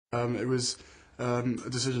It was a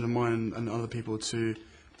decision of mine and other people to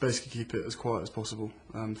basically keep it as quiet as possible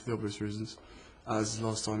for the obvious reasons, as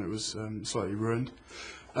last time it was slightly ruined.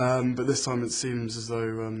 But this time it seems as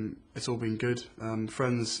though it's all been good.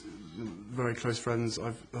 Friends, very close friends,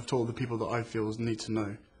 I've told the people that I feel need to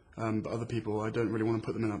know. But other people, I don't really want to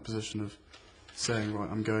put them in that position of saying,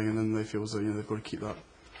 right, I'm going, and then they feel as though they've got to keep that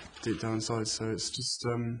deep down inside. So it's just,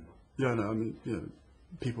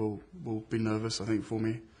 people will be nervous, I think, for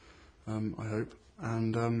me. I hope,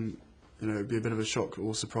 and it'd be a bit of a shock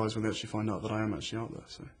or surprise when they actually find out that I am actually out there.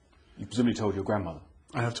 So you presumably told your grandmother.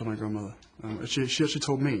 I have told my grandmother. She actually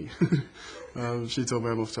told me. She told me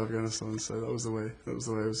I'm off to Afghanistan, so that was the way it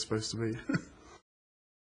was supposed to be.